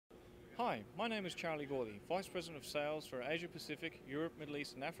Hi, my name is Charlie Gorley, Vice President of Sales for Asia Pacific, Europe, Middle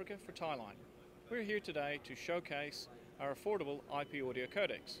East and Africa for Tieline. We're here today to showcase our affordable IP audio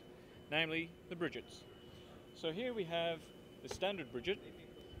codecs, namely the Bridgets. So here we have the standard Bridget.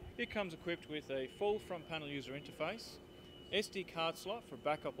 It comes equipped with a full front panel user interface, SD card slot for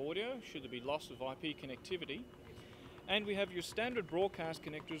backup audio should there be loss of IP connectivity, and we have your standard broadcast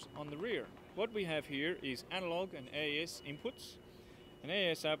connectors on the rear. What we have here is analog and AAS inputs, an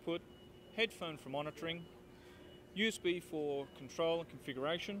AAS output, headphone for monitoring, USB for control and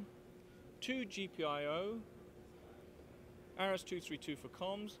configuration, 2 GPIO, RS-232 for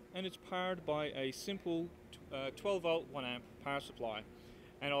comms, and it's powered by a simple 12 volt 1 amp power supply,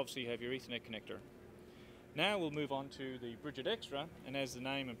 and obviously you have your Ethernet connector. Now we'll move on to the Bridget XTRA, and as the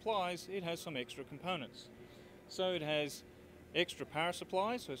name implies, it has some extra components. So it has extra power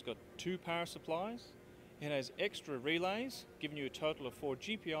supplies, so it's got 2 power supplies. It has extra relays, giving you a total of 4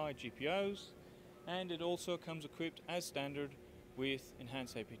 GPI GPOs, and it also comes equipped as standard with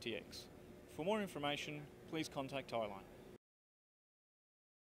enhanced aptX. For more information, please contact Tieline.